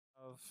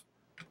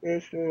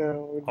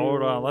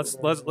Hold on.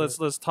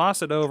 Let's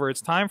toss it over.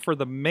 It's time for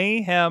the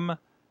Mayhem.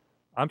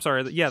 I'm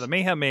sorry. Yeah, the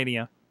Mayhem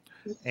Mania.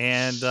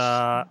 And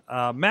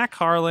Matt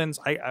Carlin's.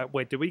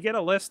 Wait, did we get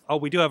a list? Oh,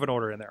 we do have an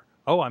order in there.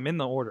 Oh, I'm in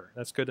the order.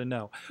 That's good to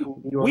know.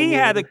 We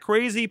had a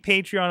crazy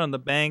Patreon on the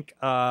bank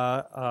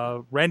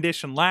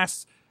rendition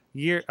last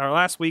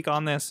week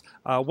on this.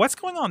 What's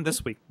going on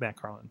this week, Matt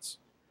Carlin's?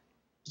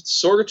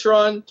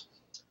 Sorgatron.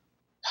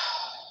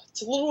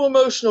 It's a little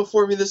emotional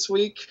for me this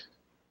week.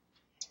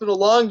 It's been a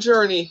long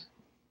journey,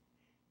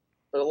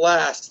 but at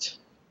last,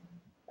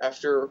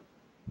 after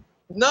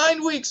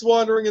 9 weeks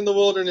wandering in the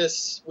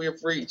wilderness, we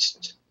have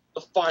reached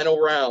the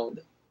final round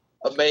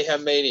of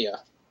Mayhem Mania.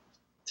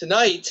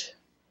 Tonight,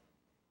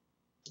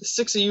 the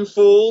 6 of you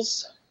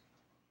fools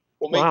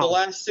will make the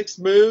last 6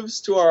 moves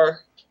to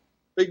our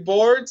big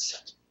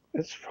boards,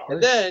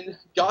 and then,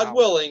 God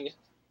willing,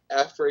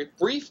 after a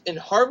brief and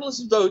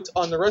harmless vote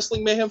on the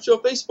Wrestling Mayhem Show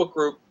Facebook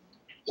group,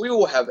 we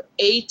will have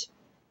 8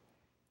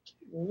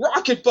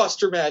 Rocket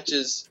Buster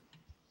matches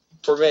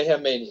for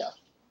Mayhem Mania.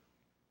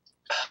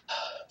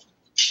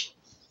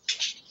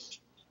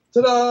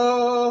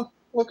 Ta-da!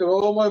 Look at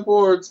all my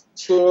boards,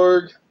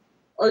 Sorg.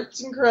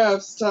 Arts and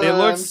crafts time. They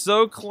look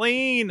so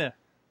clean.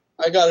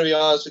 I gotta be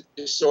honest with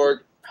you, Sorg.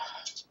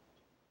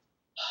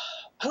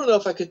 I don't know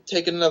if I could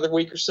take another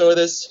week or so of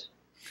this.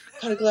 I'm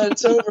kind of glad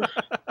it's over.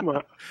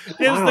 It's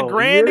the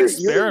grand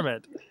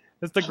experiment.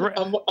 It's the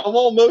I'm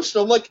all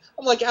emotional.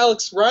 I'm like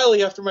Alex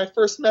Riley after my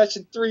first match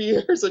in 3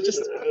 years. I'm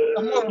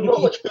on a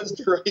roller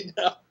coaster right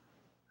now.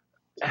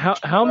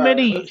 How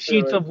many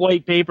sheets of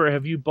white paper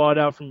have you bought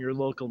out from your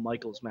local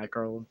Michaels, Matt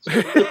Carlin? Is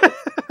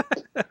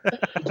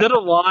that a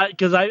lot?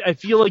 Because I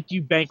feel like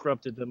you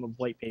bankrupted them of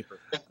white paper.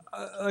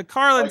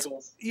 Carlin's,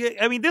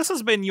 I mean, this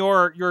has been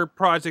your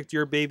project,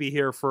 your baby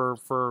here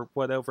for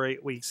what, over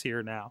 8 weeks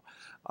here now.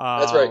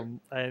 That's right.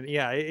 And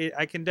yeah,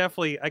 I can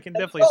definitely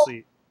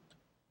see.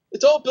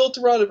 It's all built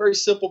around a very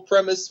simple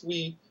premise.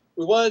 We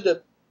wanted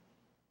to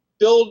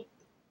build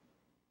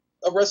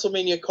a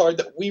WrestleMania card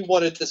that we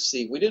wanted to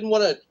see. We didn't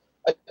want to.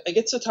 I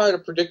get so tired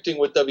of predicting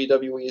what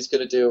WWE is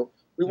going to do.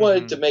 We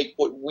wanted to make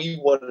what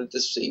we wanted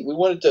to see. We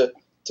wanted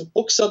to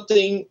book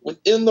something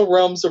within the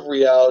realms of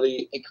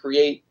reality and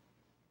create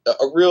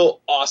a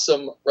real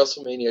awesome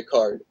WrestleMania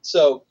card.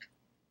 So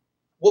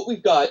what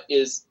we've got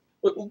is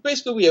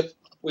basically we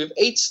have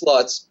 8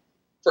 slots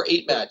for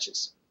 8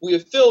 matches. We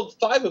have filled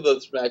 5 of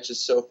those matches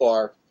so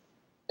far,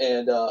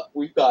 and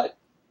we've got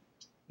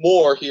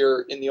more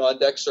here in the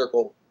on-deck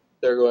circle.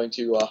 They're going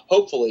to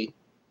hopefully,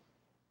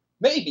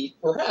 maybe,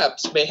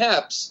 perhaps,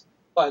 mayhaps,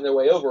 find their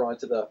way over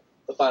onto the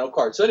final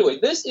card. So anyway,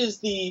 this is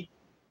the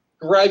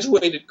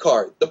graduated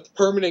card, the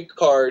permanent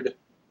card,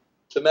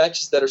 the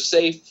matches that are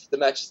safe, the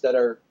matches that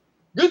are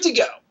good to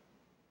go.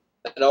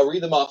 And I'll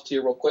read them off to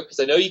you real quick, because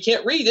I know you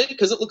can't read it,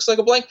 because it looks like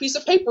a blank piece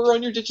of paper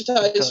on your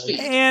digitized feed.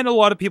 And a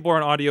lot of people are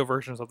on audio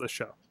versions of this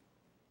show.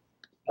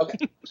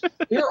 Okay.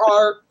 Here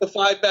are the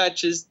 5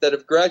 matches that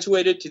have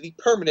graduated to the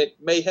permanent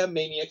Mayhem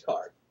Mania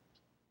card.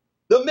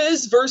 The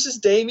Miz versus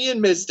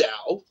Damien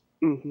Mizdow.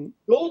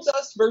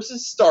 Goldust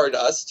versus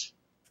Stardust.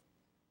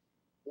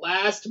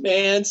 Last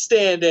Man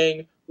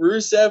Standing.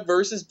 Rusev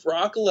versus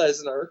Brock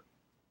Lesnar.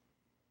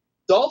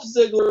 Dolph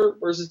Ziggler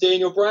versus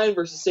Daniel Bryan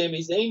versus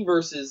Sami Zayn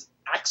versus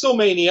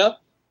Axelmania.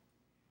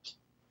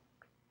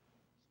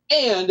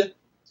 And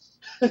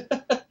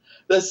the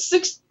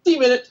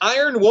 60-minute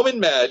Iron Woman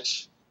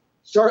match.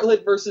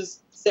 Charlotte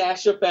versus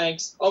Sasha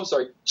Banks. Oh, I'm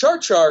sorry.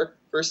 Char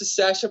versus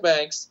Sasha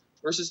Banks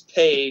versus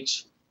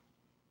Paige.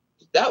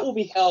 That will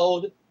be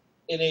held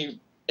in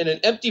an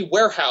empty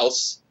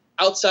warehouse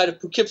outside of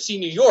Poughkeepsie,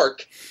 New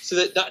York, so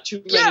that not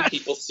too many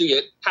people see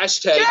it.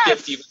 Hashtag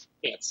Gifty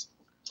Pants.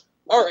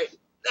 All right.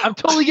 I'm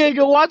totally going to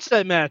go watch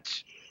that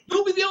match.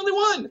 You'll be the only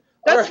one.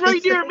 That's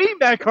right near me,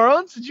 Matt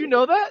Carlins. Did you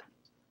know that?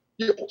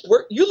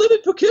 You live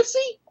in Poughkeepsie?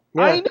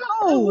 Yeah. I know.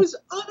 I was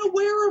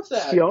unaware of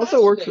that. He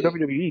also works for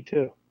WWE,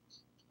 too.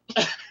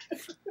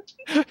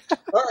 All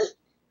right.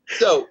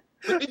 So,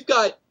 we've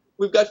got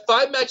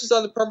 5 matches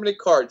on the permanent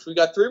cards. We've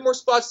got 3 more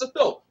spots to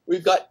fill.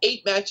 We've got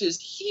 8 matches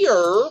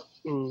here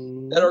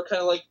that are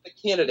kind of like the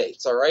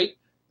candidates, all right?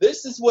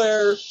 This is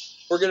where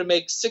we're going to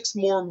make 6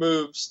 more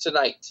moves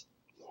tonight.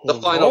 The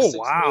final 6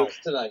 moves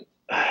tonight.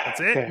 That's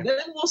it. And then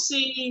we'll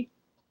see.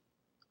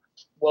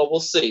 Well, we'll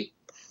see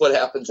what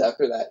happens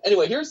after that.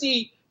 Anyway, here's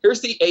the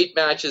 8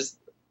 matches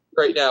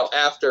right now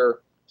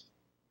after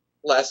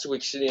last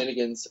week's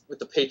shenanigans with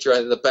the Patreon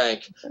in the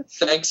bank.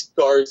 Thanks,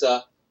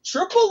 Garza.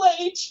 Triple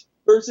H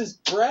versus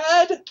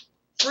Brad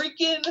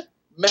freaking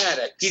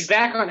Maddox. He's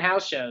back on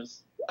house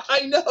shows.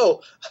 I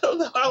know. I don't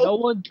know how no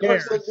one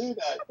cares. to do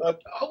that.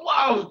 But,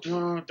 wow,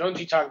 don't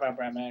you talk about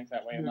Brad Maddox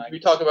that way. We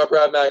talk about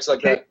Brad Maddox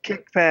like that.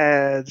 Kick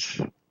pads.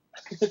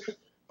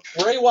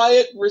 Bray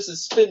Wyatt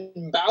versus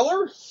Finn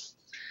Balor.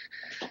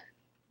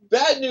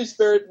 Bad News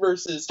Barrett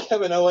versus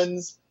Kevin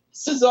Owens.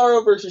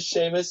 Cesaro versus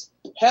Sheamus.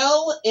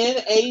 Hell in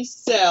a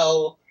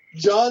Cell.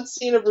 John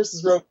Cena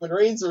versus Roman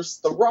Reigns versus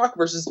The Rock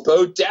versus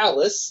Bo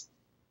Dallas.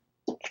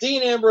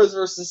 Dean Ambrose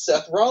versus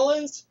Seth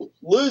Rollins.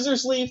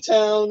 Losers Leave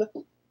Town.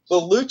 the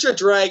Lucha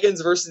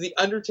Dragons versus The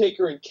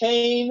Undertaker and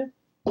Kane.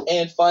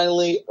 And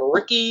finally,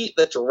 Ricky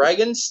the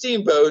Dragon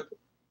Steamboat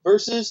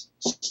versus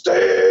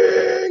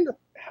Sting!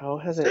 How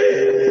hasn't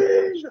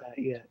anyone watched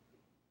that yet?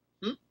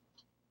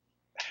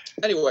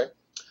 Anyway,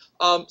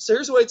 so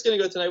here's the way it's going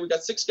to go tonight. We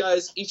got 6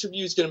 guys. Each of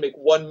you is going to make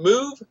one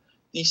move.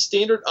 The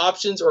standard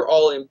options are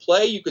all in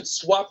play. You could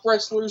swap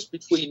wrestlers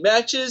between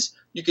matches.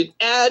 You can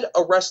add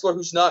a wrestler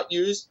who's not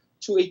used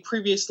to a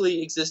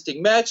previously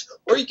existing match,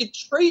 or you could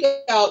trade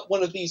out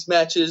one of these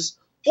matches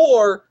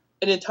for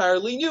an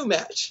entirely new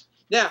match.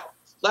 Now,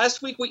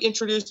 last week we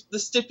introduced the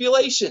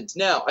stipulations.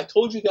 Now, I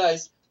told you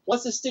guys,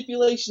 once the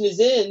stipulation is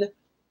in,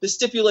 the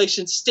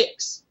stipulation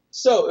sticks.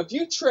 So if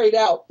you trade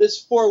out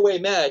this 4-way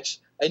match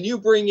and you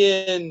bring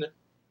in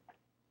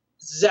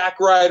Zack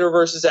Ryder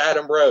versus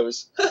Adam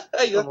Rose.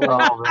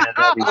 Oh man,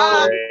 that'd be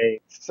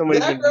great. Somebody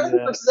Zack can do Ryder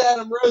that. versus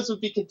Adam Rose would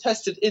be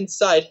contested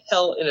inside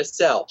Hell in a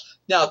Cell.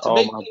 Now, to Oh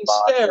make my things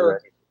God, fair,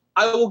 already.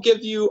 I will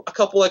give you a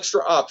couple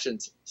extra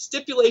options.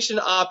 Stipulation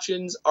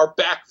options are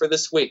back for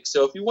this week.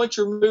 So if you want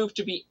your move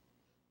to be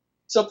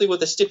something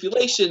with a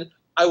stipulation,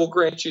 I will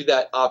grant you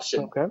that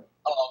option. Okay.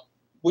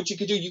 What you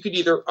could do, you could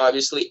either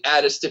obviously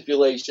add a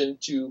stipulation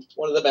to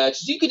one of the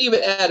matches. You could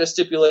even add a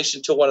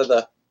stipulation to one of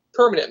the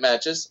permanent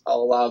matches. I'll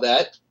allow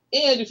that.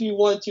 And if you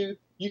want to,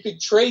 you could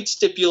trade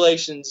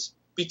stipulations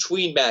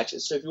between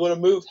matches. So if you want to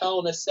move Hell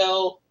in a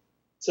Cell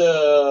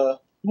to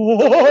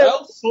somewhere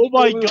else, Oh you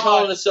my can move Hell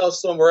in God. a Cell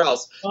somewhere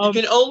else. Um,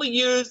 you can only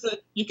use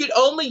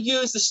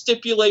the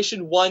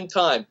stipulation one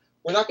time.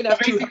 We're not going to have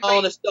two Hell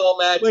in a Cell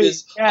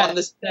matches yeah, on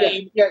the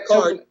same yeah,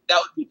 so- card. That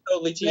would be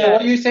totally too. So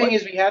what you're saying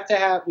is we have to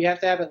have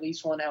at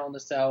least one Hell in a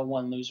Cell,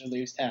 one Loser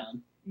Leaves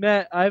Town.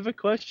 Matt, I have a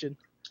question.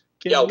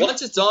 Can Yeah, we,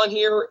 once it's on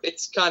here,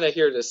 it's kind of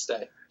here to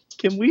stay.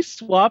 can we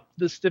swap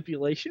the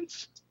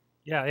stipulations?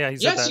 Yeah, he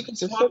said Yes, that. you can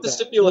Just swap said the that.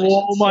 stipulations.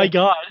 Oh my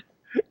God.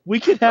 We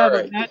could have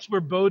Alright. a match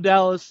where Bo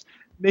Dallas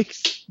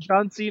makes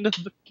John Cena,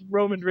 the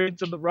Roman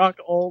Reigns, and The Rock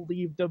all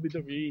leave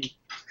WWE.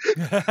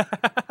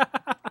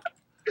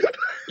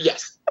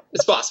 Yes,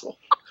 it's possible.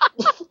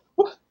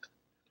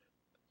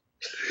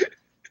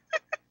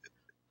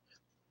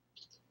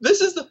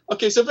 This is the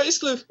okay. So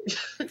basically,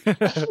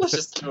 let's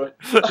just do it.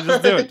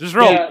 Just do it. Just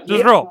roll. Yeah,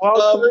 Just roll.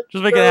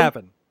 Just make it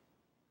happen.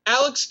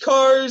 Alex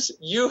Cars,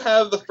 you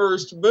have the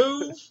first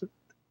move.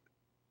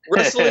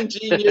 Wrestling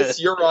Genius,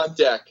 you're on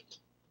deck.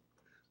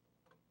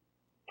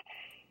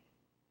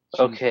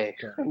 Okay.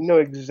 I know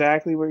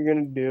exactly what you're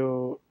gonna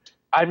do.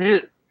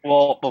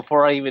 Well,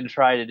 before I even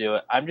try to do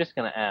it, I'm just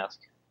gonna ask.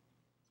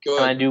 Go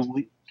Can I ahead.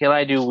 do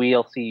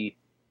WLC?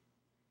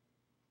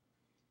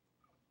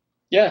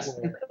 Yes.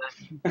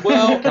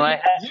 Well, Can I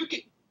have, you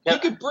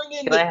could bring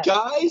in Can I the have-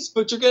 guys,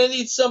 but you're gonna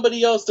need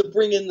somebody else to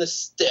bring in the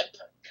stip.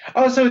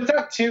 Oh, so it's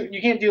not two.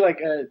 You can't do like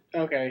a.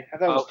 Okay, I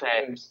thought it was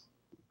Okay. two moves.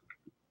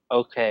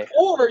 okay.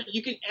 Or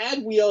you can add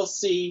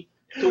WLC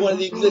to one of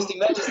the existing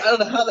matches. I don't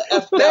know how the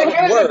F That that would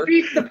kind of work.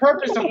 defeats the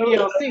purpose of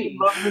WLC.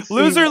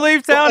 Loser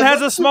Leave Town Well,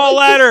 has I'd a small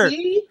like to ladder.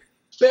 see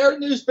Barrett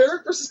News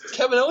Barrett versus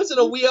Kevin Owens in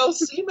a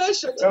WLC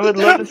match. I would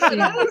love to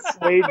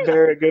see Wade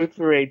Barrett go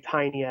through a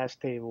tiny ass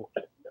table.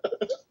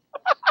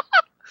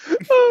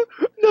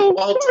 No,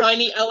 While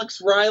Tiny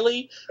Alex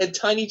Riley and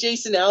Tiny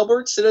Jason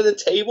Albert sit at a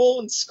table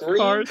and scream.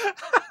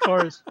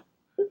 Cars.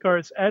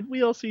 Add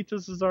WLC to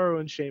Cesaro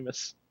and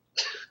Sheamus.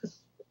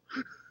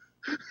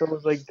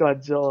 Someone's like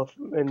Godzilla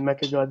and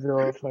Mecha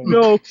Godzilla fight.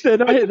 No,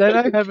 then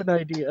I have an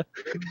idea.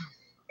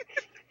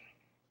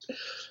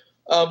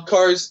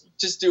 Cars,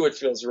 just do what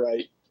feels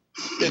right.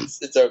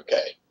 It's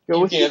okay. Go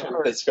You with your can't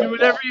heart. this Do right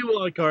whatever now. you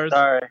want, Cars.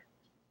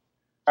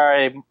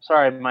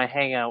 Sorry, my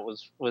hangout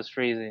was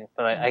freezing,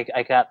 but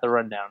I got the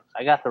rundown.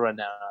 I got the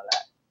rundown on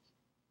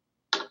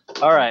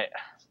that. All right.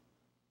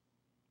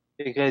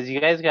 Because you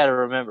guys got to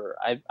remember,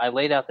 I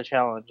laid out the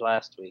challenge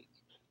last week.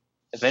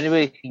 If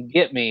anybody can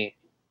get me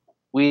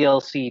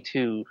WLC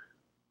 2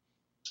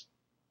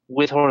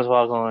 with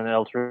Hornswoggle and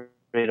El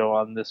Torito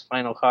on this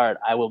final card,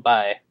 I will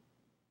buy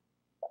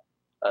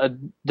a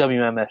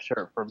WMS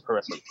shirt from Pro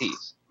Wrestling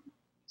Tees.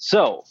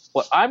 So,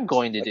 what I'm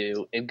going to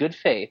do, in good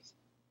faith,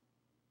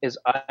 is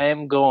I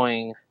am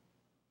going...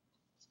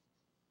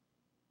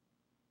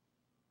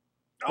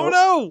 Oh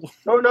no!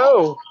 Oh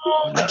no!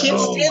 I can't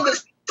stand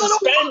this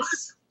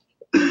suspense.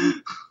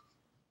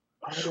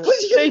 What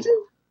are you gonna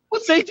do?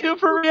 What's they do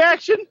for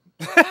reaction?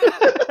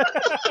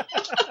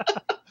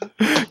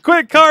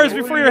 Quick, Cars,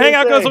 What before were your you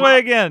hangout gonna goes say? away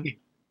again.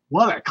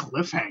 What a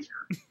cliffhanger.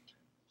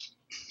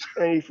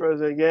 And he froze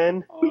it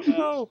again. Oh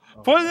no!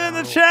 Put it in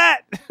the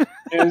chat.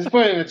 Yeah, just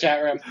put it in the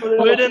chat room.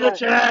 Put it in the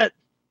chat.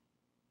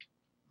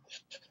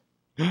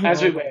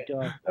 As we Oh my wait.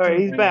 God. Alright,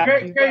 he's back.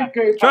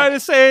 Great. Try to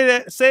say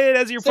it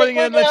as you're Say putting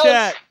it in the quick,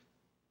 chat.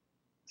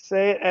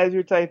 Say it as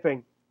you're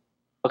typing.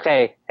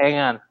 Okay, hang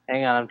on.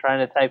 I'm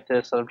trying to type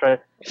this. I'm trying.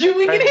 Dude,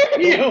 we can hear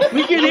you.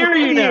 We can hear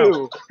you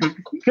now.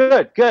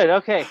 Good.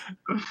 Okay.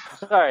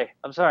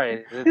 I'm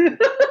sorry.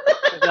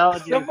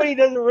 Technology. Somebody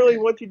doesn't really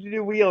want you to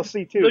do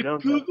WLC too, The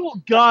don't they?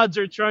 Google gods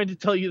are trying to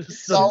tell you this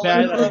is a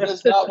Solomon bad idea.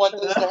 does not want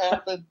this to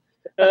happen.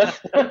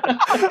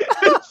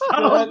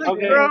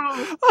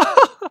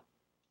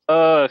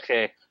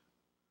 Okay.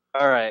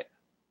 All right.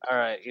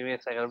 Give me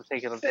a second. I'm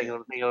taking.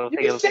 You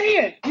can say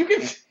it. You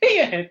can say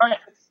it. All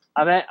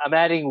right. I'm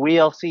adding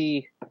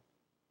WLC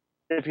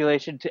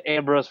stipulation to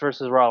Ambrose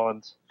versus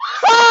Rollins.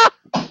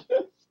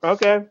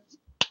 Okay.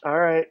 All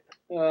right.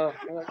 Uh,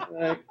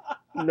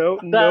 No,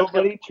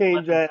 nobody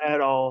changed that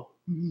at all.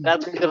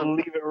 That's I'm gonna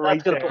leave it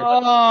right gonna there.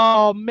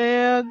 Oh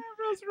man,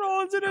 Ambrose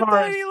Rollins in a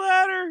Cars. tiny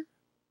ladder.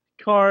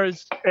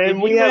 Cars. And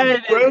If we you have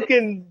added-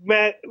 broken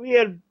Matt. We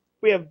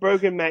have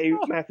broken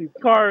Matthew.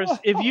 Cars.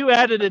 If you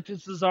added it to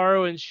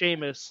Cesaro and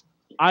Sheamus,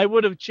 I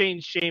would have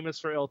changed Sheamus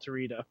for El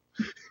Torito.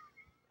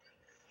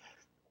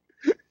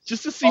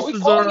 Just to see Are we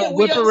calling Cesaro it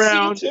whip WLC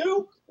around.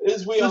 too?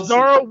 Is WLC?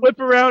 Cesaro whip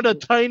around a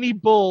tiny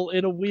bull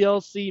in a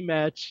WLC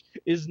match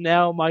is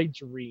now my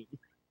dream.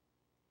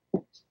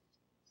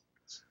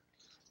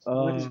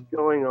 What is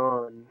going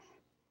on?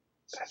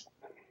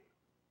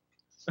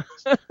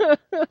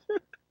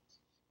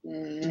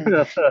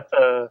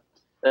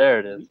 There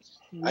it is.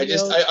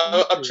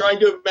 I'm trying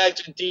to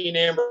imagine Dean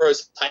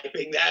Ambrose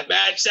typing that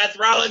match. Seth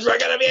Rollins, we're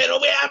gonna be in a WLC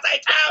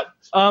too.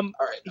 All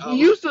right. He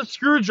used a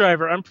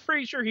screwdriver. I'm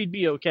pretty sure he'd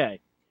be okay.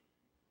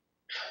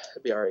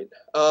 It'll be all right.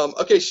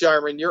 Okay,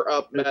 Shireman, you're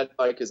up. Mad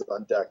Mike is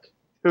on deck.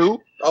 Who?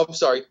 Oh, I'm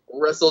sorry.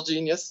 Wrestle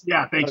Genius.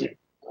 Yeah, thank you.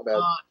 My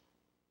bad.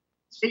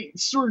 Hey,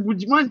 Sword,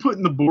 would you mind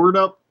putting the board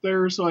up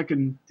there so I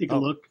can take a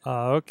look?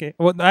 Okay.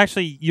 Well,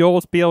 actually, you'll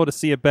be able to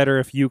see it better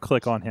if you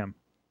click on him.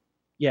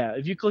 Yeah,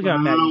 if you click I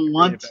on Matt, don't you can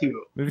want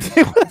read it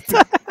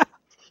to.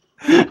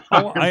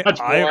 Why not?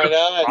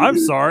 I'm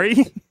sorry.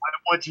 I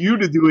want you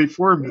to do it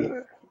for me.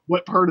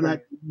 What part of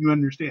that do you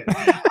understand?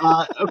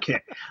 Okay.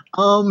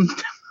 I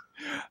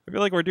feel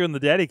like we're doing the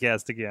Daddy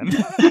Cast again.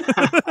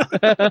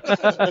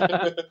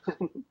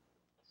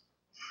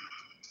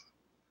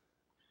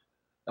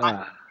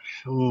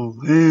 Oh,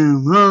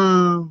 man,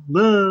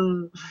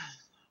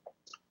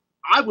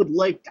 I would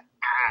like to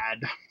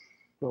add.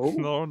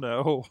 Oh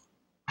no.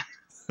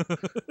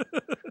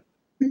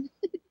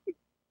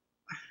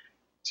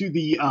 To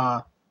the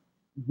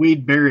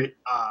Wade Barrett,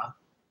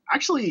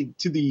 actually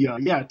to the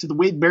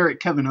Wade Barrett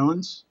Kevin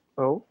Owens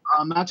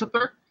matchup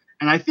there,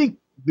 and I think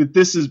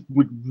that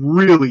would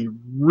really,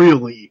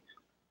 really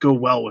go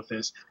well with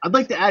this. I'd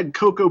like to add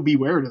Coco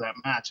Beware to that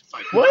match if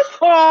I could. What?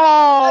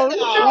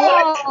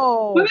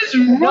 Oh, What is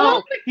wrong no!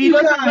 with He you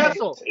doesn't guys?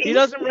 wrestle. He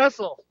doesn't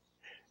wrestle.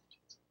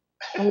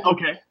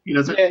 Okay, he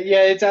doesn't.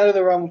 Yeah, it's out of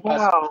the realm of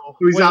possibility. Wow.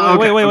 He's not-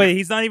 okay, Wait. okay.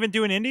 He's not even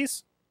doing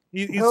indies?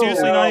 He's No.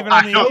 seriously not even I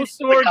on the know. indies?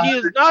 Sword, he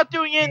is not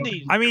doing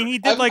indies. I mean, he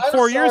did like I'm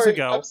 4 years sorry.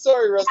 ago. I'm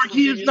sorry, Wrestle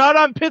He is Genius. not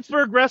on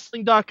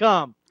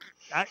PittsburghWrestling.com.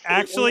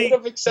 Actually, we would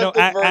have accepted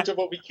no, Virgil,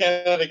 but we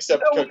cannot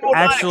accept Coco.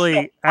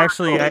 actually,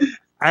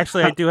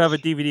 I do have a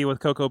DVD with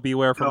Coco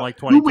Beware from like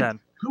Who 2010.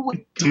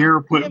 would dare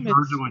put Damn it.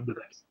 Virgil into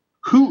this?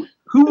 Who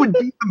would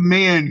be the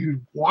man who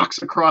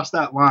walks across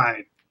that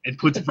line and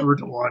puts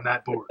Virgil on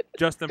that board?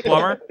 Justin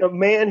Plummer? A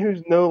man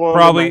who's no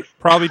longer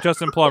Probably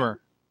Justin Plummer.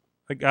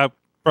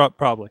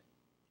 Probably.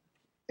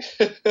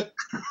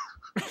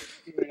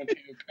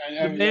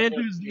 The man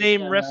whose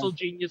name Wrestle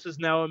Genius is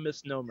now a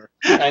misnomer.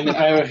 I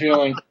have a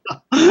feeling.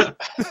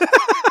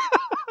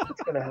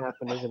 It's gonna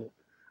happen, isn't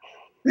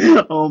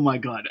it? Oh my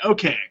god.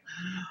 Okay.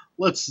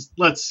 Let's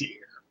see here.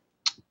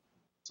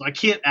 So I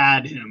can't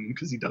add him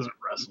because he doesn't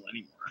wrestle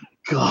anymore.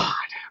 God.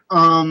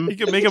 You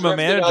can make him a Drifted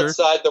manager.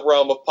 outside the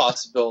realm of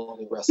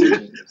possibility, Wrestle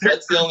Genius.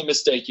 That's the only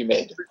mistake you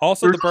made.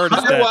 Also, the bird is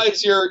dead.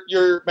 Otherwise,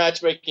 your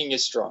matchmaking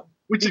is strong.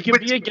 Which He is can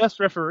be a guest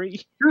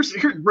referee.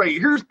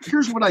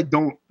 here's what I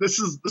don't. This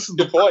is the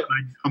Good part point.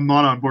 that I'm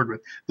not on board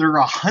with. There are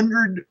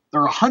 100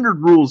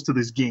 rules to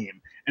this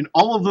game, and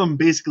all of them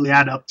basically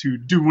add up to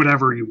do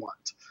whatever you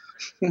want.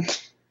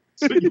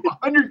 So you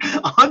have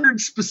 100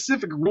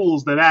 specific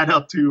rules that add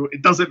up to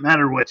it doesn't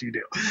matter what you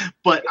do.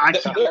 But I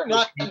can't. There are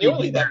not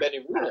nearly that many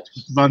rules.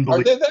 It's Are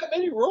unbelievable. there that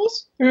many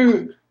rules?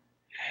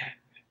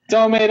 It's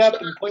all made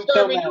up and points don't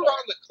Jeremy, matter. you're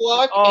on the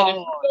clock, and if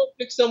you don't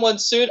pick someone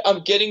soon,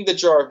 I'm getting the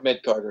jar of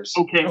mid-carders.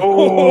 Okay.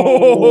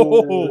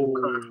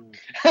 Oh.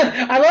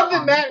 I love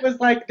that Matt was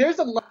like, "There's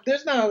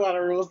not a lot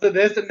of rules to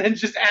this," and then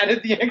just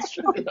added the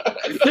extra.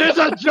 There's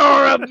a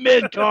jar of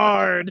mid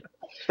card.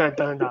 Dun,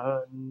 dun,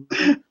 dun.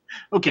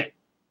 Okay.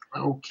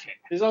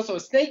 There's also a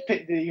snake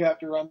pit that you have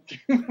to run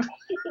through.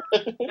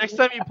 Next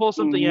time you pull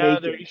something out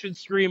of there, you should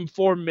scream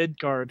for mid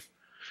card.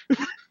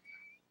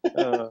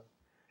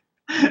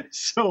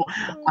 So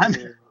I'm.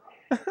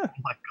 Oh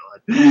my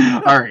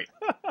god! All right,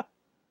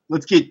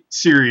 let's get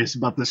serious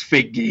about this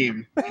fake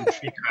game and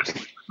fake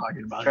wrestling we're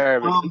talking about. Sure,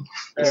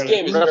 This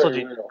game is Wrestle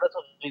very Genius. real.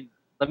 Wrestle Genius.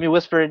 Let me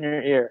whisper in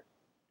your ear.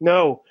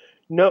 No,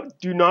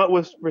 do not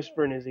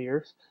whisper in his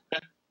ear.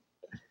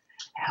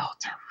 El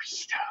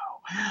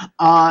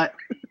Torito.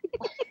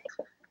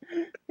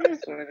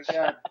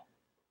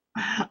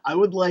 I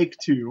would like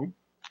to.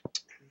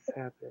 What's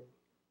happening?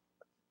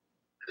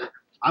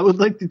 I would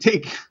like to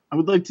take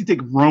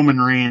Roman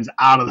Reigns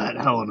out of that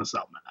Hell in a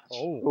Cell match.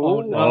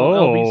 Oh no,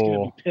 Oh. LB's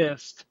gonna be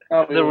pissed.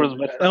 There was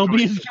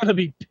LB's gonna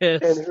be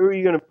And pissed. who are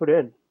you gonna put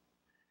in?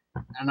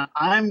 and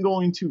I'm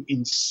going to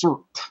insert.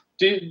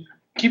 Dude,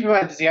 keep in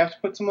mind, does he have to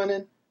put someone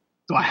in?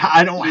 So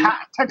I don't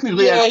have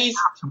technically. Yeah, I he's.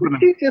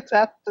 He just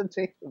has to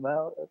take them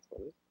out. That's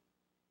funny.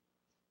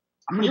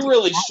 You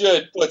really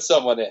should put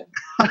someone in.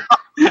 I'm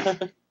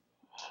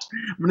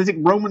going to take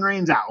Roman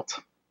Reigns out.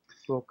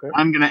 Okay.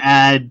 I'm going to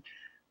add.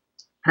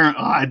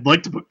 I'd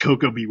like to put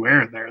Coco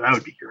Beware in there. That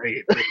would be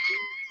great. But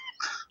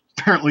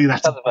apparently,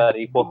 that's Sounds about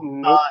equal.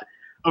 Nope.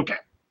 okay.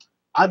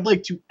 I'd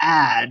like to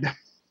add.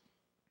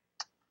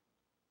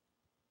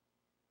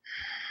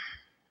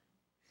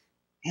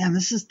 Man,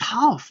 this is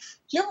tough.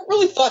 You haven't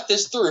really thought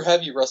this through,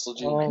 have you, Russell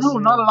Jr.? No,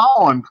 not at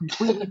all. I'm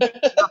completely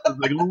as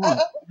I go along.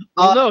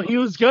 Well, no, he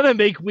was gonna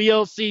make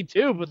WLC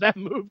too, but that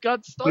move got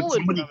But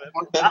stolen from somebody him.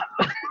 fucked that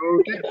up.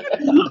 Okay.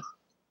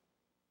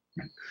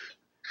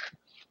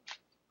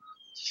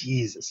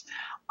 Jesus.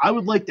 I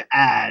would like to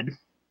add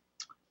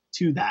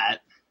to that.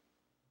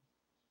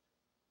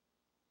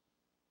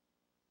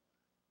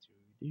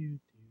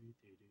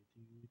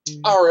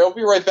 All right, I'll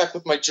be right back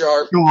with my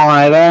jar. All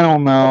right, I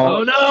don't know.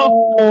 Oh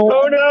no!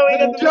 Oh no, he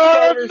got the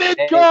Jar mid-carders. mid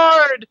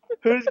card.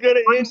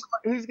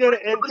 Who's gonna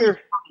enter?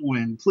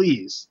 Win,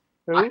 please.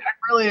 Who? I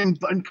really am.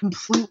 I'm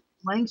completely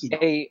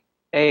blanking.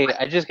 Hey,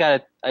 I just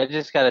got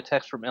a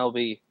text from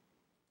LB.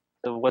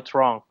 So what's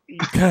wrong?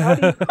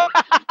 Block.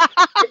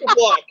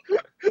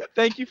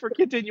 Thank you for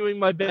continuing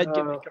my bad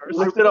gimmick, Carson.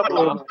 Lift it up a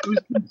little. Who's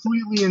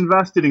completely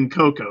invested in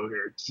Coco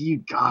here? You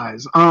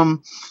guys.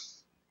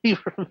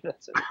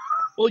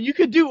 Well, you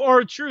could do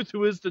R-Truth,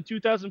 who is the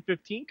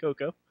 2015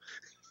 Coco.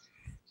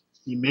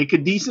 You make a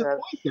decent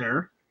point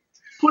there.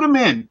 Put him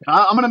in.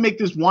 I'm gonna make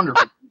this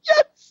wonderful.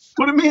 Yes!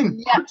 Put him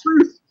in. Yes!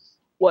 Truth.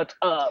 What's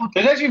up?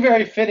 It's actually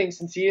very fitting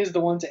since he is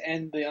the one to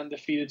end the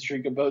undefeated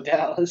streak of Bo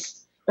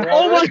Dallas.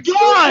 Oh my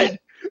God!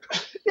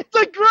 It's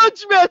a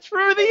grudge match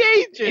for the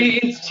ages.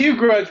 It's two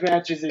grudge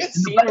matches.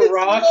 It's Cena it's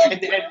Rock so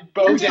and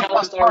Bo Here's the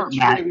Dallas best part,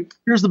 Matt. R-Truth.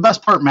 Here's the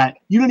best part, Matt.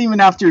 You don't even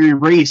have to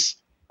erase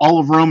all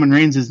of Roman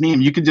Reigns'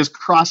 name. You could just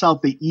cross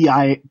out the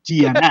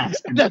EIGNS.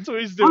 That's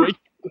what he's doing.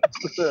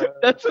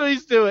 That's what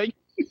he's doing.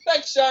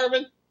 Thanks,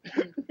 Sharman.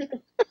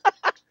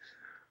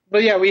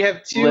 But yeah, we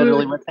have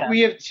Literally what's happening. we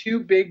have two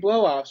big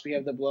blow-offs. We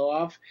have the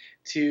blow-off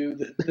to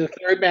the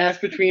third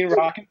match between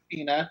Rock and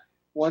Cena,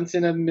 once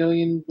in a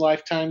million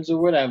lifetimes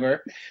or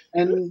whatever,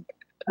 and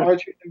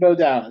R-Truth and Bo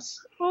Dallas.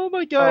 Oh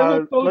my God! I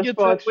hope Bo gets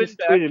that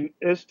win back.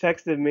 Just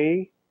texted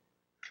me.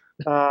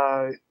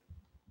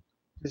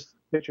 This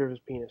picture of his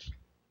penis.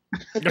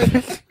 All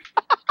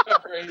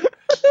right.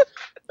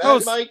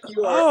 Mad Mike,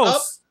 you are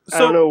up. I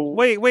don't know.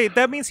 Wait,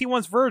 that means he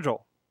wants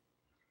Virgil.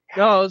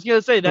 No, I was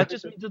gonna say that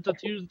just means it's a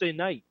Tuesday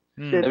night.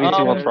 That means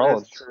he wants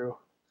Rollins. That's true.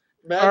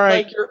 Mad All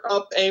right. Mike, you're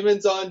up.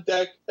 Eamon's on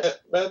deck.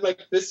 Mad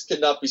Mike, this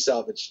cannot be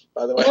salvaged,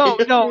 by the way.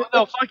 No,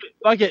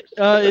 fuck it.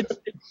 It's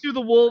to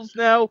the Wolves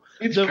now.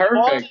 It's The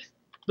perfect.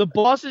 The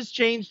bosses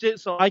changed it,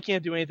 so I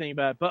can't do anything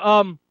about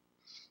it.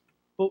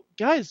 But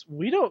guys,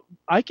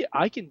 I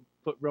can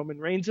put Roman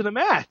Reigns in a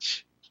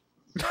match.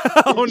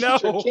 Oh no!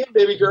 Sure can,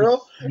 baby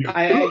girl.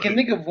 I can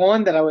think of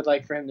one that I would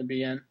like for him to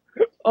be in.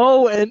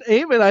 Oh, and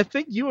Eamon, I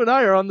think you and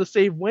I are on the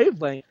same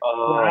wavelength.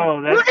 Wow,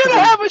 We're that's gonna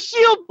have a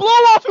Shield blow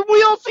off in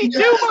WLC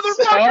too,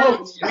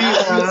 motherfuckers!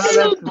 that's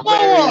Shield very blow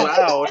off!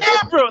 loud.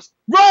 Ambrose,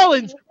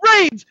 Rollins,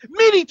 Reigns,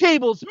 mini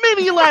tables,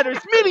 mini ladders,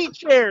 mini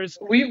chairs.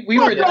 We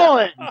Fuck were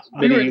not, on!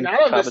 we were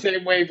not on the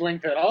same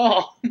wavelength at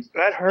all.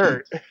 That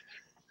hurt.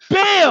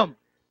 Bam!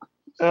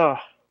 Oh,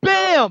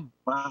 Bam!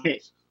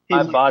 Hey,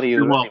 My body is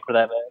you're waiting welcome. for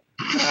that match.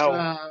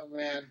 ow. Oh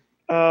man.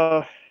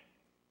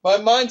 My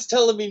mind's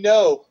telling me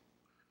no.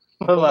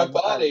 But my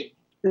body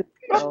is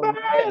Oh,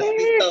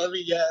 telling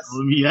me yes.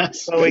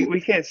 Yes. oh wait, we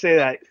can't say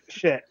that.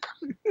 Shit.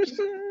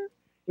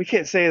 We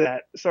can't say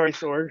that. Sorry,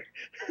 Sorg.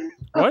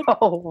 What?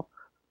 Oh,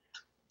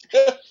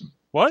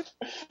 What?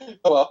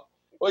 Oh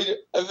well,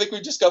 I think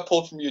we just got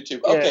pulled from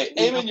YouTube. Yeah, Okay,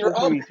 we got Eamon, you're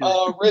pulled up. from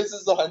YouTube. Riz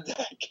is on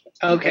deck.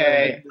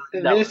 Okay.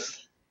 No.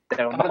 This I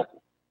don't know.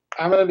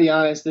 I'm gonna be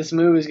honest. This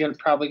move is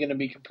probably gonna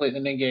be completely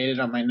negated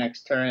on my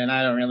next turn, and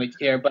I don't really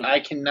care. But I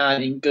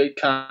cannot, in good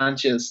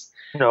conscience,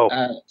 No.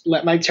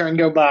 let my turn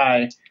go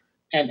by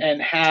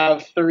and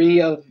have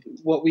three of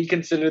what we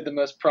considered the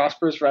most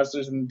prosperous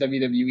wrestlers in the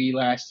WWE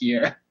last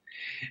year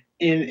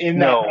in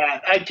No. that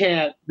match. I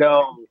can't.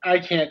 No. I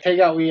can't. Take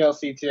out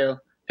WLC too.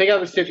 Take out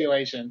the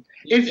stipulation.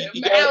 You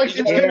gotta put it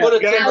You somewhere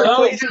gotta else.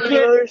 replace it with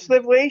another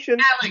stipulation.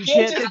 You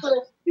can't just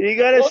You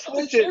gotta well,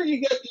 switch it's here.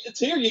 it. It's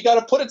here. You got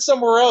to put it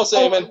somewhere else,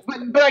 Eamon.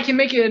 But I can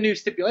make it a new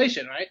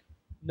stipulation, right?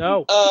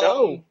 No,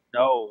 No.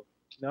 No.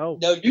 no.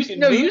 No, you can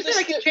No, move you the said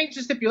I can change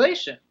the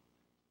stipulation.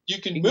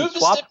 You can You can move the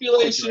swap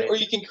stipulation, it. or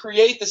you can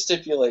create the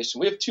stipulation.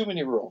 We have too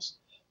many rules.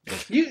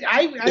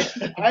 I'm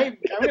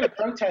going to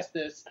protest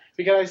this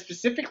because I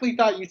specifically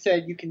thought you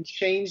said you can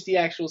change the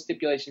actual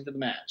stipulation to the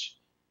match,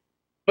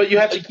 but you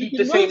have to You keep can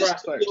the move same the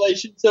wrestler.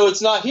 stipulation, so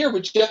it's not here,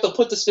 but you have to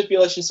put the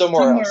stipulation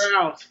somewhere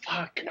else.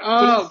 Fuck. Put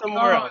Oh, it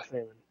somewhere God. else,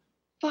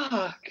 Eamon.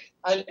 Fuck.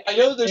 I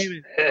know there's.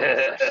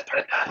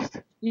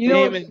 Eamon, You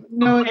know, Damon.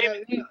 no,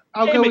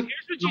 I'll go Eamon, with.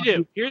 here's what you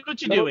do. Here's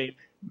what you do, Eamon.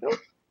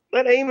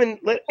 let Eamon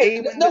No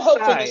help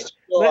from the decide.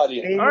 studio Let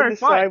audience. Eamon All right,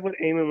 decide fine. what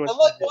Eamon I wants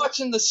like to do.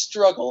 watching the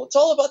struggle. It's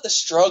all about the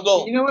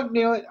struggle. You know what?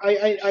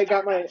 I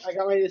got my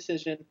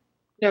decision.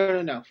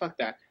 No, fuck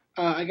that.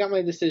 I got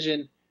my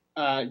decision.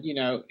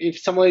 If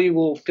somebody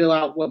will fill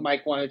out what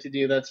Mike wanted to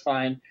do, that's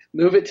fine.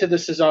 Move it to the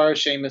Cesaro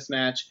Sheamus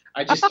match.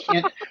 I just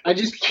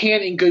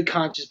can't in good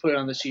conscience put it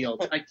on the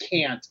Shield. I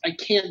can't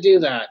do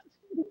that.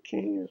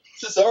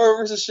 Cesaro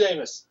versus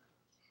Sheamus.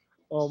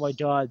 Oh my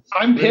God.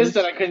 I'm pissed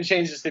that I couldn't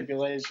change the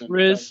stipulation.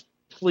 Riz,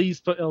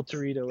 please put El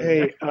Torito in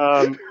Hey,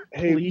 there.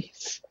 hey,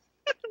 Please.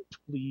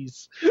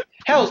 Please.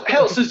 Hell,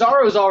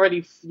 Cesaro's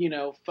already,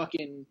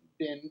 fucking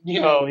been,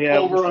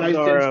 override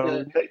Cesaro.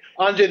 since the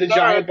Andre the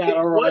Giant Battle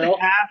What Royal.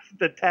 half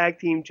the tag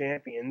team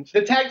champions?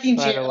 The tag team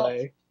By the champion.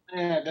 way.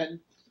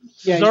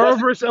 Cesaro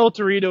versus El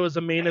Torito is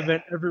a main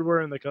event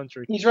everywhere in the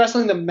country. He's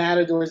wrestling the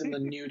Matadors in the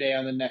New Day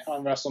on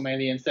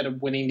WrestleMania instead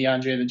of winning the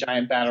Andre the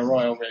Giant Battle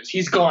Royal. Riz.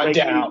 He's gone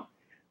down.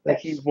 Like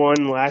he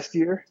won last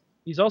year.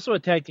 He's also a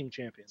tag team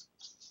champion.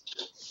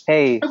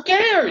 Hey, Who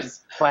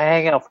cares? my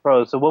Hangout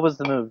Pro. So what was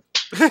the move?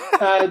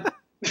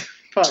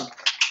 Fuck.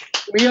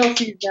 Real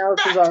sees now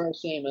Cesaro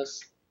Sheamus.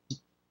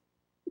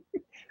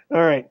 All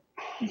right.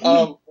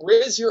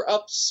 Riz, you're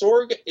up.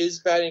 Sorg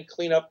is batting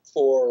cleanup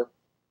for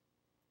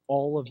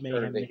All of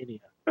Mayhem Mania.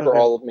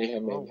 all of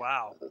Mayhem. Oh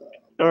wow.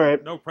 All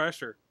right. No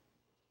pressure.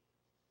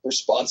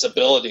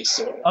 Responsibility,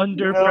 Sorg.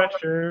 Under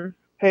pressure.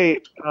 Hey,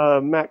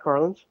 Matt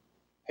Carlins,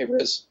 Hey,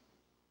 Riz.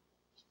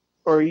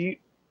 are you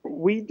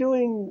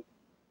randomizing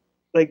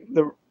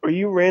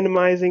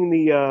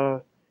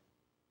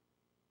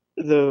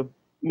the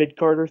mid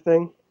Carter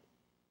thing?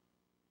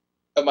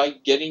 Am I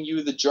getting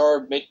you the jar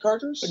of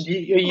mid-carders?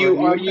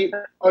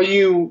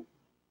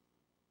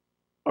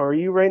 Are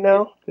you right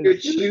now? 'Cause You're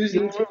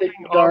choosing to take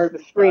moving guard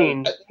off the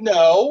screen.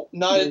 No,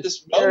 not at this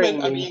Scaring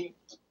moment. I me. mean,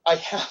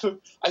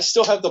 I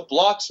still have the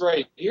blocks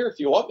right here. If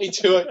you want me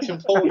to, I can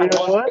pull. You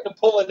know what? I can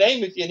pull a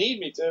name if you need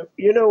me to.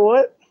 You know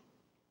what?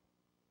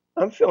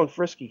 I'm feeling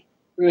frisky.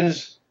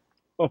 Riz.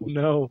 Oh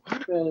no.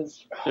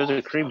 Riz. There's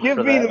a cream Give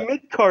for me that. the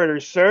mid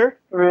Carters, sir.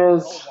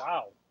 Riz. Oh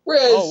wow.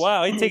 Riz. Oh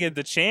wow, he's taking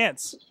the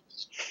chance.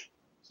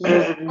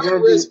 Riz, if All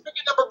right, Riz, pick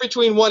a number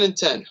between 1 and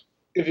 10.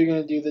 if you're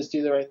gonna do this,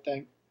 do the right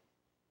thing.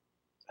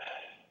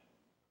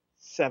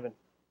 7.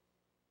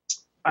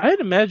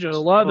 I'd imagine a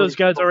lot of those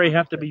guys already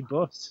have to be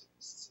booked.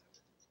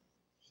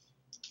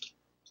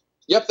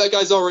 Yep, that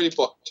guy's already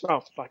booked.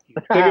 Oh, fuck you.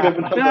 Pick it up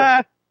a number.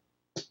 Ah,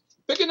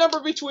 Pick a number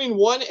between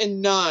 1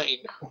 and 9.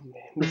 Oh, man,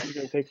 this is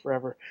going to take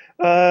forever.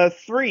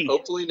 3.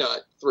 Hopefully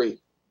not. 3.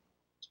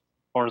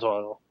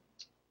 Hornswoggle.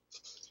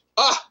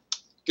 Ah,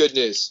 good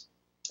news.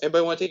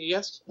 Anybody want to take a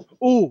guess?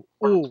 ooh.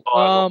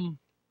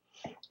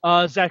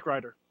 Zack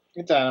Ryder.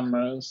 It's Adam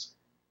Rose.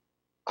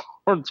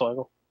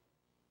 Hornswoggle.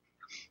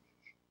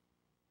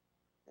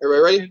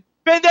 Everybody ready?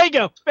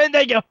 Fandango.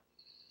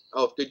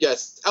 Oh, good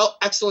guess. Oh,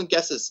 excellent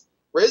guesses.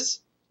 Riz,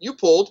 you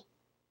pulled.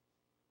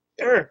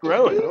 Eric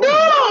Rowan. No!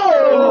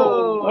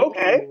 Oh,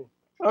 okay.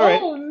 All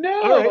right. Oh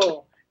no! All right.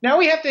 Now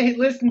we have to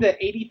listen to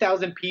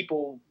 80,000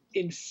 people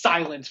in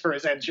silence for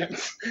his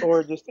entrance.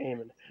 Or just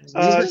Eamon.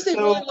 Because they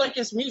really like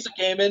his music,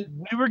 Eamon.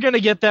 We were gonna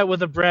get that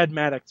with a Brad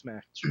Maddox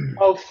match.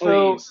 Oh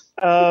So, please!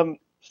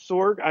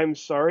 Sorg, I'm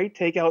sorry.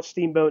 Take out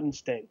Steamboat and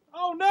Sting.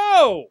 Oh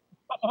no!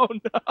 Oh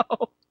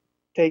no.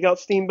 Take out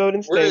Steamboat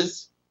and Sting.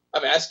 Riz,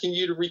 I'm asking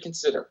you to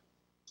reconsider.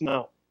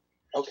 No.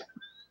 Okay.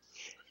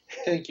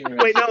 Thank you. Riz.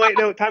 Wait,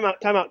 no. Time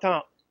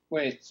out.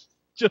 Wait,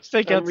 Just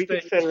take I'm out Sting.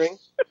 reconsidering.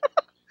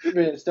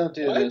 Riz, don't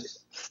do What?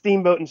 this.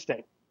 Steamboat and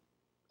Sting.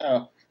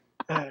 Oh,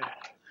 I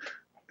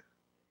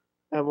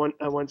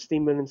want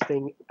Steamboat and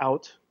Sting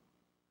out,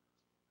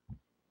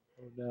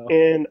 Oh no.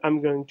 and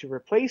I'm going to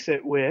replace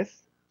it with.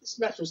 This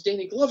match was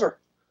Danny Glover.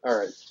 All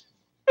right.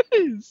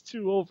 He's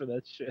too old for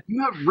that shit.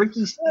 You have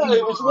Ricky Oh, Steamboat.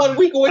 it was 1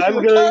 week away I'm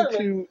from going retirement.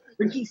 to.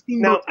 Ricky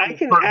Steamboat. Now I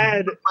can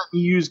add. Let me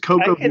use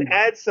Coco. I can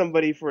add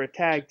somebody for a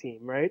tag team,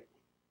 right?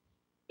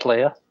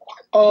 Playa.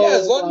 oh Yeah,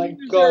 as long my as you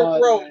use your God,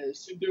 throat,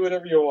 Riz. you can do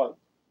whatever you want.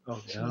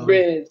 Oh no.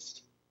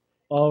 Riz.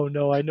 Oh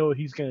no, I know what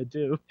he's gonna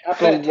do. How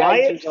The about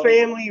Wyatt tag teams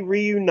family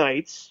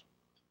reunites.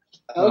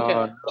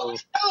 Okay.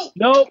 No.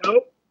 Nope.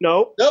 Nope.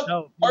 Nope.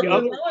 No. Harper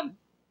Nope. Rowan.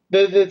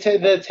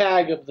 The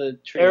tag of the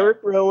trio. Eric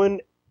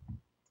Rowan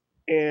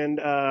and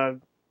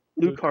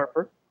Luke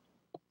Harper.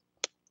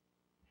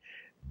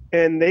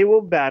 And they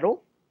will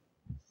battle.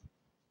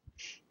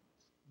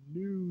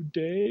 New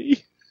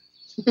Day.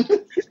 Don't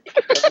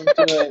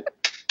do it.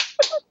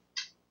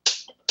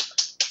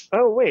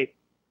 Oh, wait.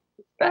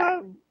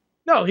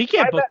 No, he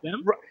can't book Ryback-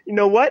 them. You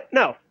know what?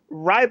 No.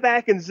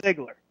 Ryback and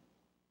Ziggler.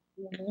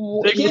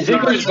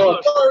 Ziggler's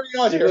booked. already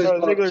on here.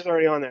 Ziggler's Oh, Ziggler's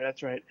already on there.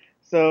 That's right.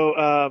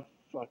 So,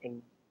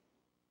 fucking.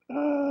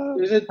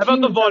 There's a How about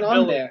team the that's not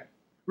on vaudevillian? there.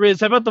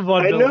 Riz, how about the I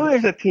vaudeville? know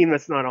there's a team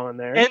that's not on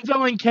there.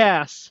 Enzo and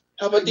Cass.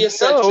 How about the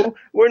Ascension? No,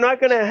 we're not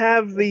gonna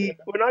have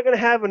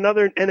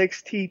another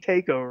NXT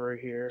takeover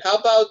here. How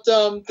about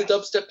the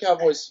Dubstep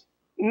Cowboys?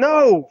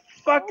 No,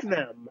 fuck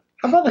them.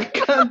 How about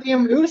the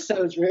goddamn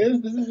Usos,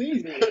 Riz? This is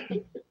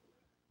easy.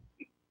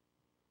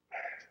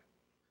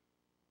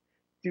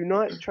 Do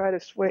not try to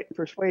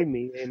persuade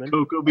me, Eamon.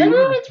 Coco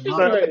Everyone's Bean.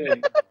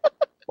 persuading.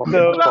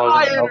 So,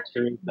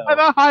 I'm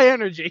a high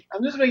energy.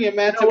 I'm just making a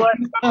massive.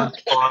 How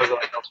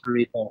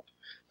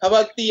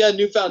about the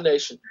New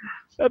Foundation?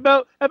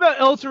 About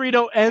El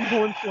Torito and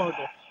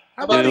Hornswoggle.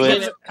 How about, Do you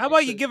it. how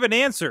about you give an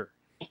answer?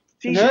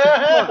 Jesus,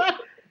 come on.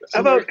 How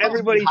about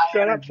everybody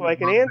shut up so I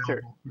can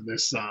answer? For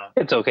this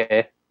It's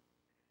okay.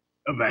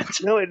 event.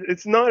 No,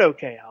 it's not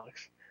okay,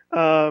 Alex.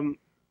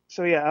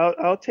 So yeah,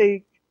 I'll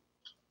take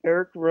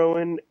Eric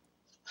Rowan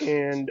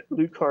and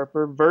Luke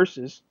Harper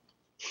versus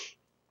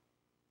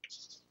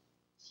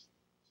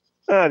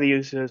the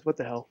Usos. What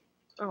the hell?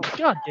 Oh,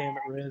 God damn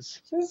it, Riz.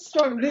 Those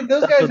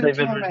guys are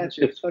strong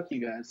matches. Fuck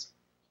you guys.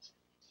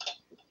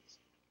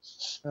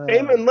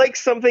 Eamon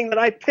likes something that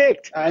I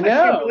picked. I know.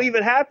 can't believe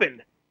it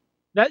happened.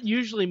 That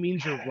usually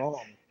means you're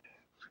wrong.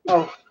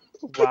 Oh,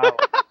 Wow.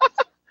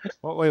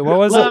 Wait, what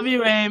was Love it?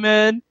 you,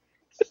 Eamon.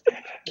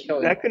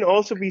 That can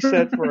also be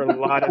said for a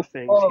lot of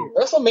things here.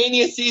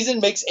 WrestleMania season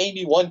makes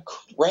Amy one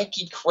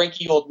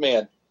cranky old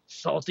man.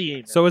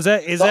 Salty Eamon. So is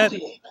that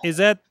Salty.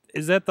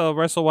 the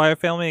Wrestle Wyatt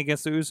family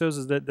against the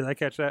Usos? Did I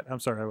catch that? I'm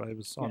sorry, I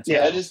was on.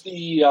 Yeah, that is the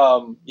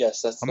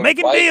yes. That's I'm the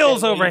making Wyatt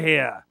deals family- over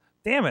here.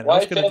 Damn it!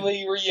 Wyatt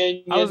family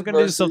reunion. I was gonna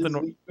do versus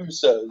something- the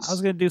Usos. I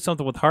was gonna do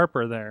something with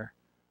Harper there.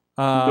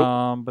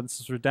 But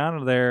since we're down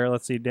to there,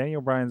 let's see.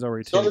 Daniel Bryan's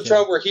already So the taken.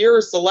 trouble, we're here.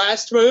 It's the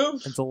last move.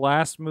 It's the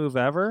last move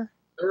ever.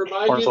 To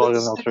remind you that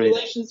the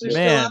stipulations are still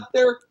Man, out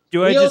there.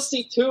 Do I just?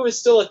 DLC 2 is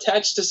still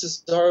attached to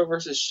Cesaro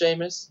versus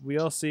Sheamus.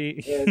 We'll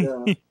see.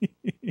 And,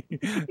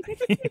 The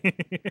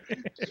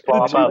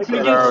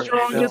biggest,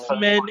 strongest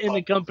men in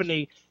the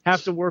company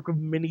have to work with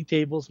mini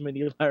tables,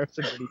 mini ladders,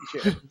 and mini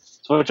chairs.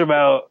 Switch them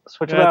out,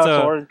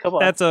 Sword. Come on.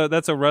 That's a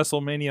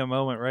WrestleMania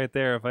moment right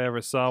there if I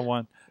ever saw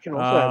one. You can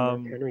also have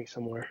Mark Henry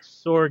somewhere.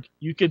 Sorg,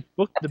 you could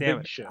book the Damn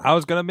big it. show. I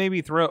was gonna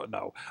maybe throw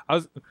no. I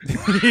was.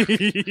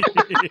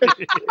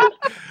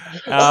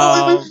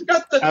 oh, we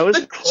forgot I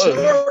was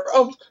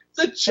close.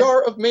 the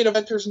jar of main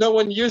eventers no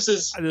one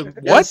uses.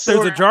 What?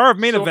 There's a jar of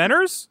main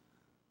eventers?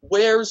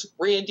 Where's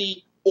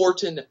Randy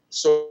Orton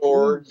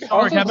Sorg?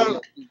 Sorg,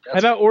 how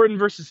about Orton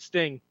versus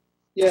Sting?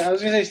 yeah, I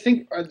was gonna say,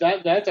 think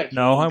that's actually.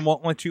 No, I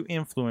won't let you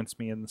influence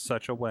me in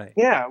such a way.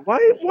 Yeah, why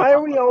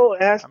are we all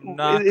asking? I'm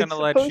not It's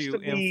gonna let supposed you to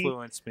be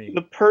influence me.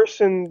 the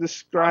person I'm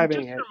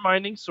describing just it.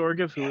 reminding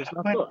Sorg of who is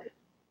not booked.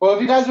 Well,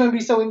 if you guys want to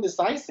be so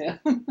indecisive.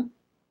 And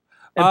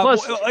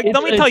plus, let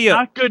me tell you.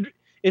 Not good.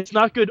 It's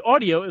not good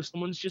audio if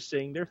someone's just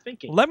saying they're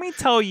thinking. Let me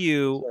tell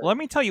you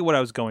what I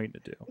was going to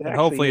do, and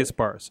actually hopefully is. it's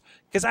sparse.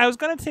 Because I was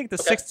going to take the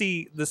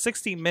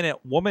 60-minute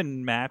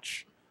woman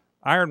match,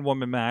 Iron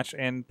Woman match,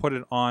 and put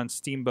it on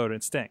Steamboat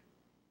and Sting.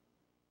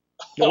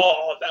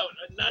 Oh, that would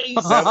be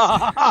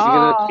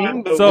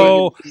nice.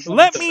 So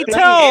let me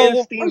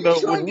tell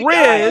Steamboat would be Riz.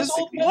 guys.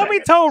 Let me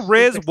tell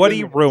Riz what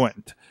he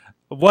ruined.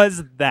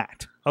 Was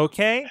that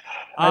okay?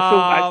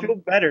 I feel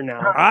better now.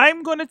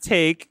 I'm going to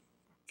take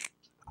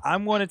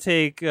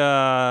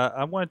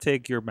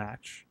your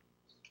match.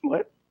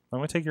 What? I'm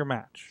going to take your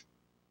match.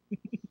 I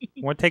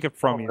want to take it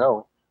from you.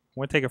 No. I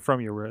want to take it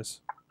from you,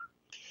 Riz.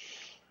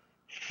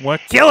 I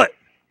want to kill it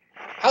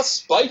How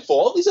spiteful.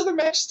 All these other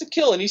matches to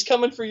kill, and he's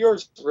coming for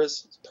yours,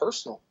 Riz. It's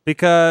personal.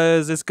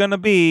 because it's going to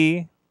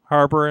be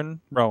Harper and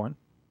Rowan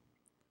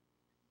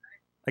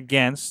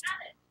against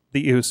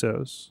the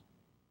Usos.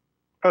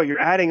 Oh, you're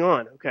adding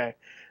on. Okay.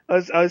 I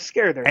was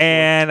scared there.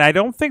 And I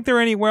don't think there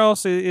anywhere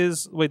else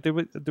is. Wait,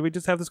 did we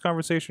just have this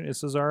conversation?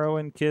 Is Cesaro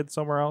and Kid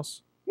somewhere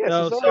else? Yes,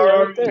 No, it's all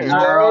sorry. right there.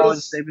 Cesaro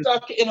is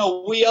stuck in a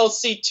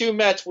WLC 2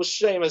 match with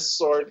Sheamus,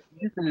 Sword.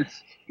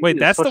 Wait,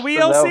 that's the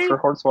WLC? For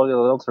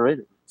Hornswoggle and El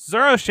Torito.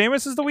 Cesaro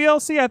Sheamus is the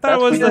WLC? I thought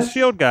That's it was the weird.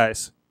 Shield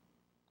guys.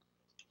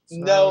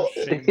 No.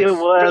 Sheamus. It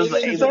was.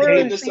 Really? Cesaro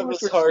Really? and This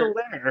Sheamus was were hard.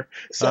 still there.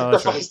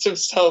 Sacrificed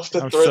himself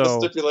to I'm throw the so-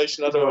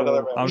 stipulation under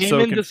another match. I'm so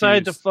Eamon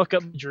decided to confused. fuck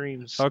up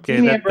dreams. Okay,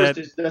 Dean that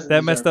Ambrose doesn't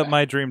that messed deserve up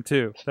my dream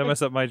too. That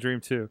messed up my dream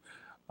too.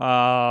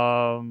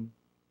 Oh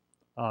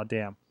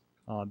damn.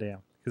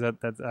 Because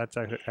that's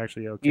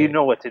actually okay. You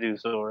know what to do,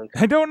 Sword.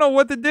 I don't know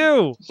what to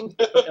do.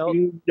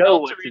 You know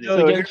what to do.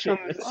 So here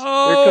comes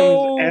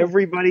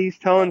everybody's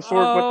telling Sorg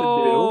what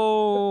to do.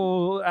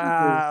 Oh, This is the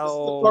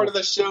ow. part of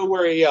the show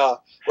where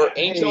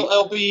Angel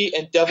LB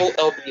and Devil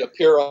LB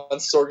appear on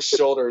Sorg's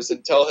shoulders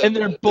and tell him. And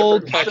they're different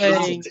both matches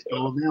saying- to do.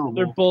 Still available.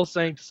 They're both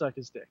saying to suck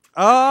his dick.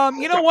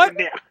 You know what?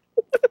 Yeah.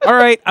 All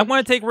right, I'm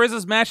going to take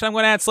Riz's match and I'm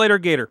going to add Slater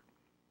Gator.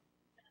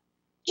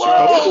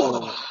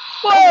 Whoa!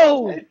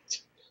 Whoa!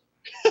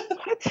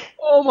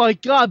 Oh my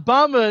God!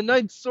 Bomba and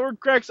Night Sword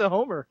cracks a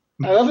homer.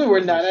 I love that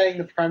we're not adding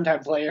the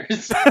primetime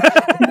players.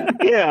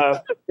 Yeah.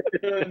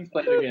 Or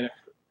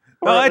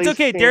at It's least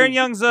okay. Darren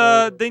Young's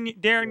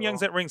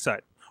at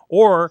ringside.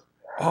 Or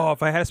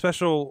if I had a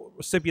special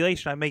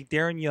stipulation, I make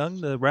Darren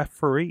Young the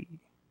referee.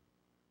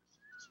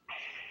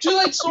 Too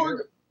late,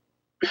 Sorg.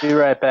 Be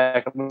right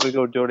back. I'm gonna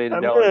go donate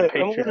I'm $1 to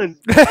gonna Patreon.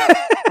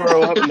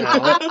 grow up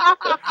now.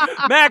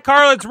 Matt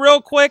Carlins,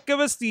 real quick, give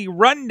us the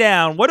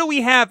rundown. What do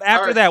we have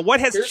after right, that? What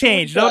has here's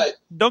changed? what we got.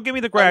 Don't give me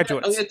the I'm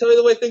graduates. going to tell you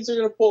the way things are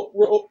going to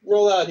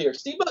roll out here.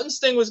 Steve Button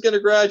Sting was going to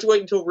graduate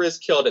until Riz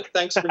killed it.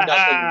 Thanks for nothing.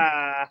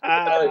 All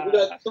right, we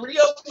got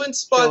 3 open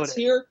spots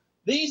here.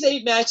 These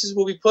 8 matches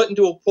will be put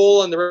into a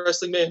poll on the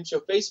Wrestling Mayhem Show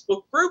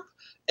Facebook group,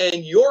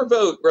 and your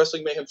vote,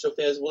 Wrestling Mayhem Show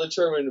fans, will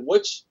determine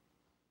which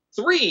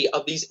 3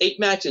 of these 8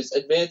 matches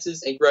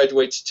advances and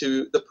graduates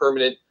to the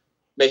permanent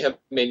Mayhem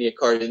Mania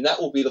card, and that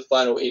will be the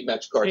final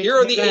 8-match card. Here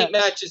are the 8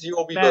 matches you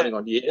will be voting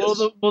on. Yes.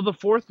 Will the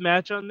 4th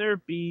match on there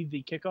be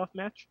the kickoff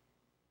match?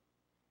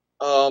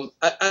 I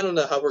don't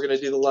know how we're going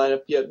to do the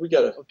lineup yet. We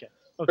got to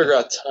figure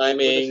out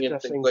timing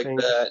and things like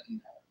that.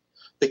 And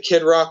the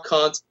Kid Rock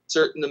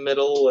concert in the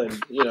middle, and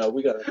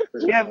we got to.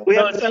 We have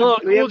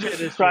to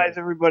surprise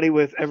everybody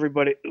with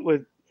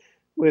the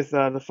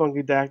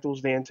Funky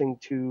Dactyls dancing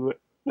to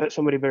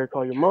Somebody Better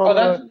Call Your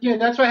Mama.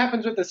 That's what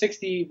happens with the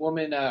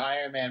 60-woman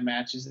Iron Man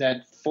match. Is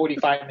that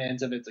 45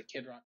 minutes of it's a Kid Rock.